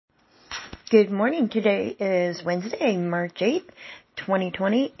Good morning. Today is Wednesday, March 8th,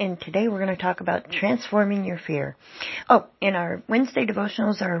 2020, and today we're going to talk about transforming your fear. Oh, and our Wednesday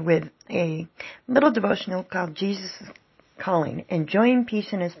devotionals are with a little devotional called Jesus Calling, Enjoying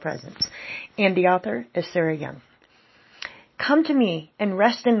Peace in His Presence, and the author is Sarah Young. Come to me and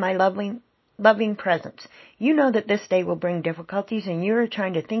rest in my loving presence. You know that this day will bring difficulties, and you are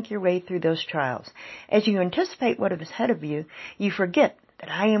trying to think your way through those trials. As you anticipate what is ahead of you, you forget that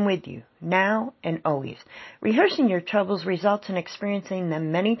I am with you, now and always. Rehearsing your troubles results in experiencing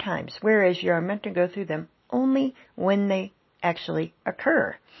them many times, whereas you are meant to go through them only when they actually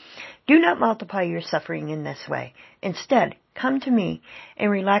occur. Do not multiply your suffering in this way. Instead, come to me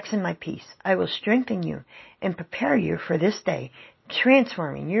and relax in my peace. I will strengthen you and prepare you for this day,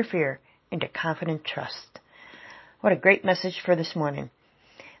 transforming your fear into confident trust. What a great message for this morning.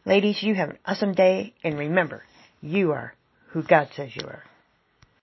 Ladies, you have an awesome day, and remember, you are who God says you are.